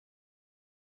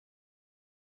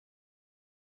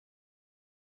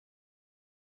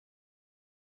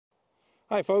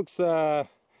Hi folks,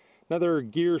 another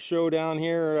gear showdown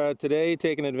here today,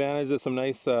 taking advantage of some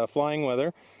nice flying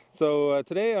weather. So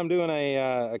today I'm doing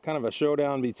a kind of a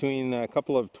showdown between a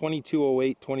couple of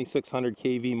 2208 2600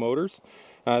 kV motors.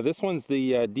 This one's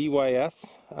the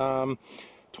DYS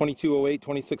 2208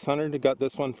 2600. I got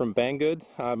this one from Banggood.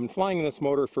 I've been flying this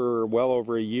motor for well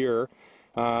over a year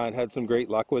and had some great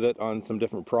luck with it on some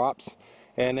different props.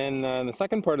 And then in the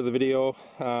second part of the video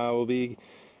we'll be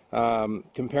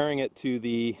comparing it to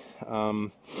the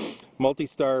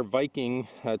Multistar Viking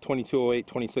 2208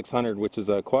 2600, which is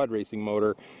a quad racing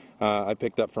motor I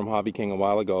picked up from Hobby King a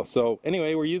while ago. So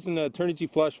anyway, we're using a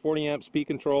Turnigy Plush 40 amp speed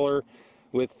controller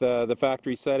with the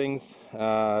factory settings,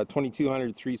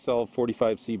 2200 3-cell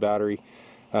 45C battery.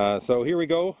 So here we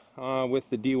go with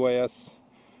the DYS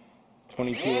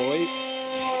 2208.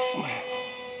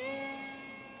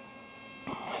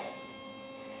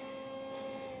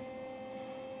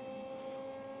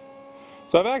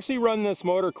 So I've actually run this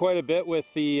motor quite a bit with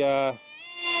the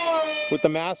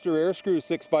master air screw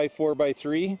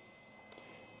 6x4x3.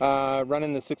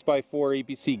 Running the 6x4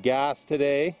 APC gas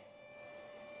today.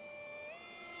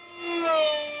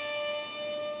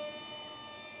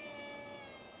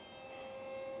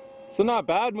 So not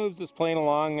bad, moves this plane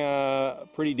along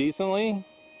pretty decently.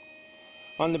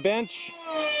 On the bench,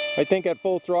 I think at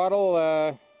full throttle,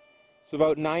 it's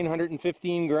about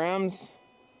 915 grams.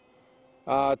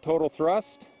 Total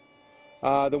thrust.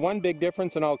 The one big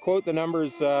difference, and I'll quote the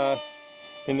numbers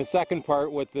in the second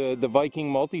part with the Viking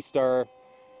Multistar,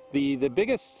 the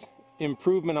biggest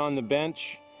improvement on the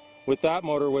bench with that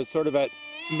motor was sort of at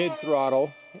mid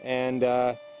throttle, and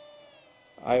I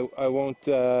won't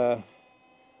try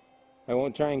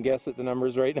and guess at the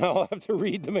numbers right now. I'll have to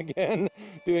read them again.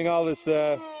 Doing all this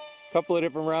couple of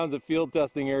different rounds of field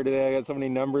testing here today, I got so many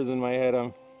numbers in my head.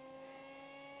 I'm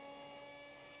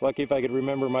lucky if I could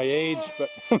remember my age, but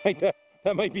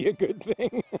that might be a good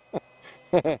thing.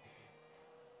 Yeah,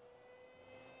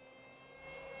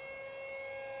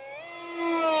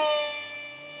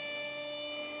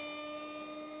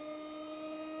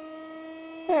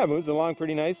 it moves along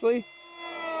pretty nicely.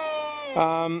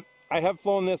 I have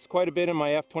flown this quite a bit in my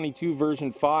F22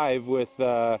 version 5 with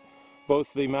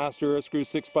both the master air screw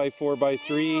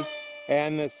 6x4x3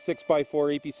 and the 6x4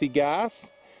 APC gas.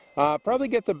 Probably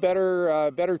gets a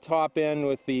better top end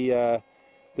with the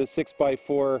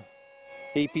 6x4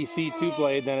 APC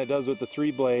 2-blade than it does with the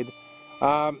 3-blade.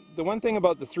 The one thing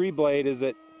about the 3-blade is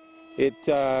that it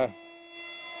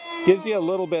gives you a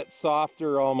little bit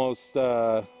softer, almost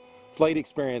flight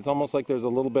experience, almost like there's a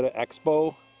little bit of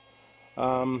expo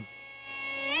on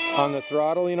the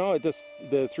throttle. You know, the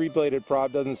 3-bladed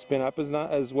prop doesn't spin up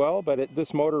as well, but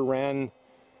this motor ran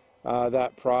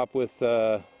that prop with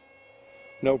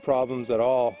no problems at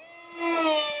all.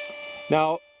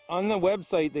 Now on the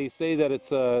website they say that it's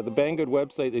the Banggood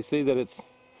website, they say that it's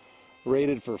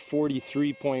rated for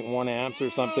 43.1 amps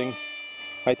or something.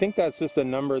 I think that's just a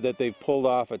number that they've pulled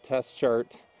off a test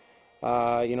chart.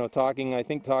 You know, talking with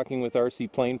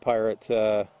RC Plane Pirate,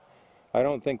 I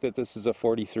don't think that this is a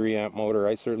 43 amp motor.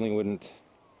 I certainly wouldn't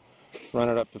run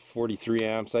it up to 43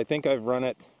 amps. I think I've run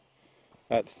it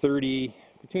at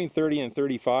between 30 and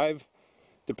 35.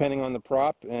 Depending on the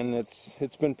prop, and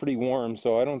it's been pretty warm,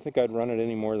 so I don't think I'd run it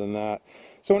any more than that.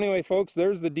 So anyway, folks,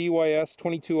 there's the DYS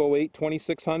 2208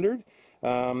 2600.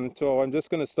 So I'm just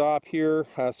going to stop here,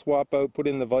 swap out, put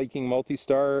in the Viking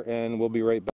Multistar, and we'll be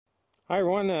right back. Hi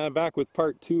everyone, back with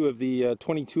part 2 of the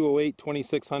 2208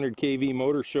 2600 kV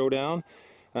motor showdown.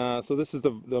 So this is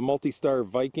the Multistar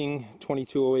Viking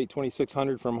 2208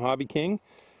 2600 from Hobby King.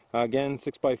 Again,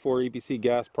 6x4 APC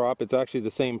gas prop. It's actually the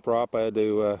same prop. I had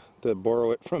to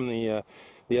borrow it from the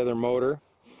other motor.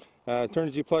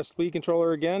 Turnigy Plush speed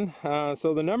controller again.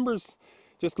 So the numbers,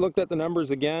 just looked at the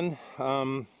numbers again.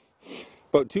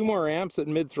 About 2 more amps at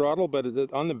mid throttle, but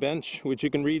on the bench, which you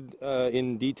can read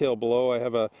in detail below.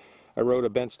 I wrote a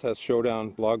bench test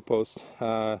showdown blog post.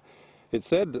 It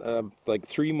said like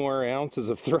 3 more ounces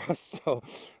of thrust. So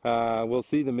we'll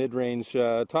see the mid-range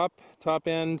top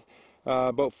end.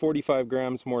 About 45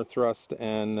 grams more thrust,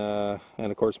 and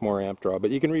of course more amp draw.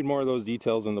 But you can read more of those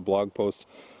details in the blog post.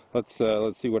 Let's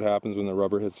see what happens when the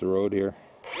rubber hits the road here.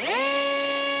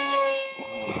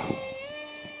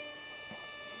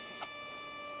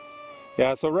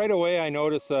 Yeah, so right away I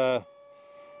notice a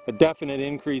definite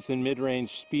increase in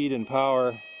mid-range speed and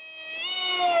power.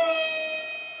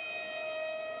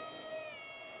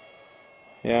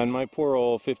 Yeah, and my poor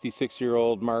old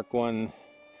 56-year-old Mark 1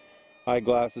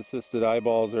 eyeglass assisted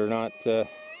eyeballs are not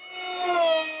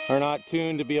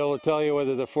tuned to be able to tell you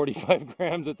whether the 45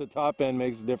 grams at the top end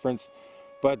makes a difference.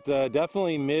 but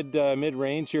definitely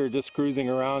mid-range here, just cruising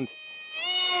around.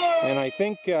 And I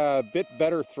think a bit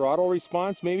better throttle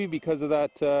response, maybe because of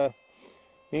that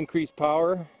increased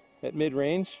power at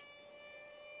mid-range.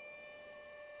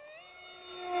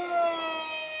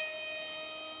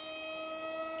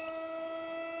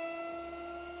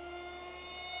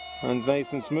 Runs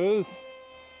nice and smooth.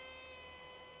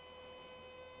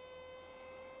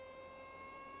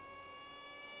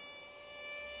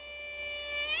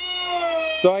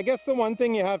 So I guess the one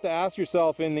thing you have to ask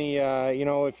yourself in the, you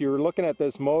know, if you're looking at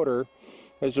this motor,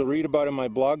 as you'll read about in my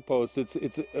blog post, it's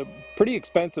a pretty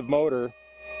expensive motor.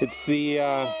 It's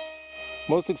the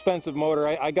most expensive motor.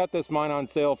 I got this mine on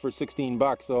sale for 16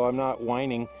 bucks, so I'm not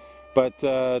whining. But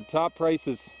top price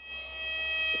is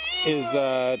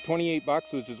 28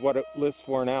 bucks, which is what it lists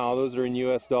for now. Those are in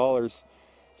US dollars.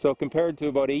 So compared to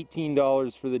about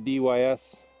 $18 for the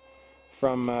DYS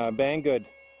from Banggood.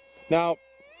 Now,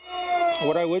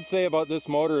 what I would say about this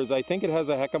motor is I think it has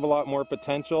a heck of a lot more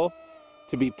potential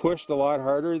to be pushed a lot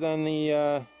harder than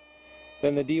the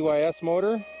DYS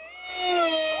motor.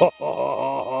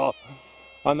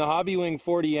 On the Hobbywing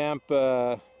 40 amp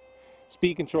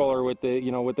speed controller with the,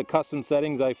 you know, with the custom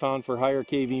settings I found for higher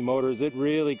kV motors, it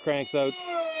really cranks out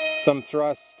some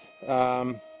thrust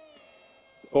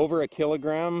over a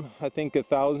kilogram. I think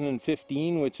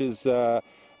 1,015, which is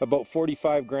about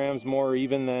 45 grams more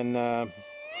even than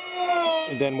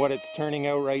what it's turning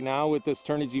out right now with this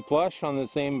Turnigy Plush on the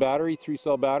same battery,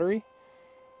 3-cell battery.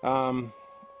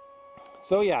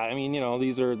 So yeah, I mean, you know,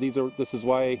 this is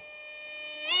why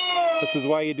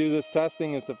you do this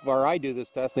testing, or I do this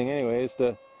testing anyway, is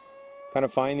to kind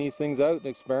of find these things out and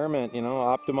experiment, you know,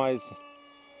 optimize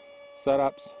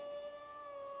setups.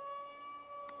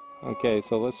 Okay,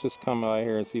 so let's just come by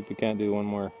here and see if we can't do one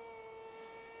more.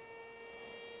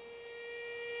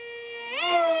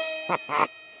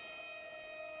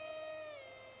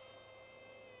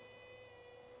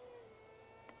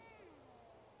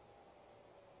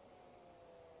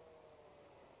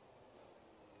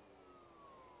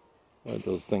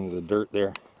 Those things of dirt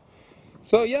there.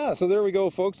 So yeah, so there we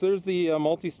go, folks. There's the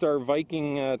Multistar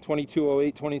Viking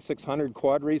 2208-2600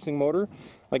 quad racing motor.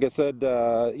 Like I said,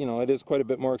 you know, it is quite a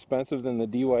bit more expensive than the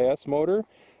DYS motor.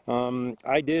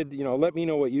 I did, you know, let me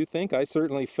know what you think. I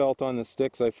certainly felt on the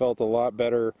sticks, I felt a lot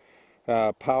better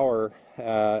power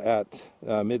at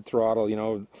mid throttle, you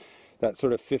know, that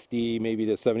sort of 50 maybe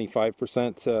to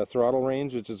 75% throttle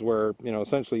range, which is where, you know,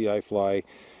 essentially I fly.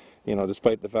 You know,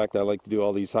 despite the fact I like to do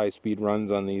all these high-speed runs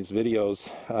on these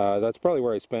videos, that's probably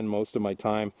where I spend most of my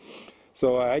time.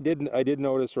 So I did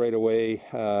notice right away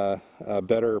a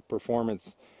better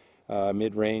performance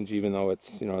mid-range, even though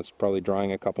it's, you know, it's probably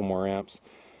drawing a couple more amps.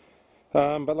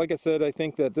 But like I said, I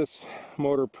think that this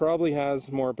motor probably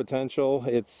has more potential.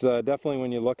 It's definitely,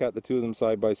 when you look at the two of them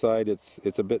side by side, it's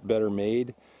a bit better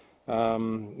made.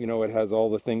 You know, it has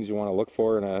all the things you want to look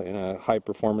for in a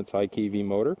high-performance, high-kV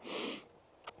motor.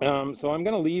 So I'm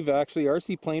going to leave. Actually,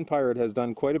 RC Plane Pirate has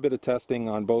done quite a bit of testing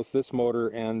on both this motor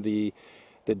and the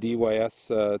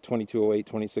DYS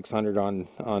 2208-2600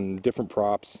 on different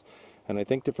props, and I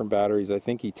think different batteries. I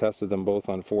think he tested them both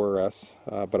on 4S,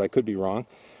 but I could be wrong.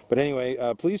 But anyway,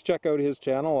 please check out his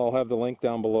channel. I'll have the link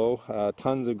down below.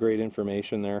 Tons of great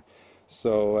information there.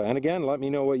 So, and again, let me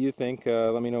know what you think.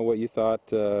 Let me know what you thought,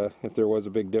 if there was a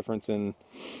big difference in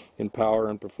power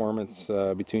and performance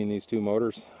between these two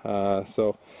motors.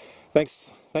 So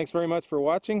thanks very much for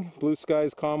watching. Blue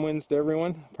skies, calm winds to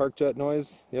everyone. Park jet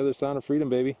noise, the other sound of freedom,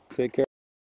 baby. Take care.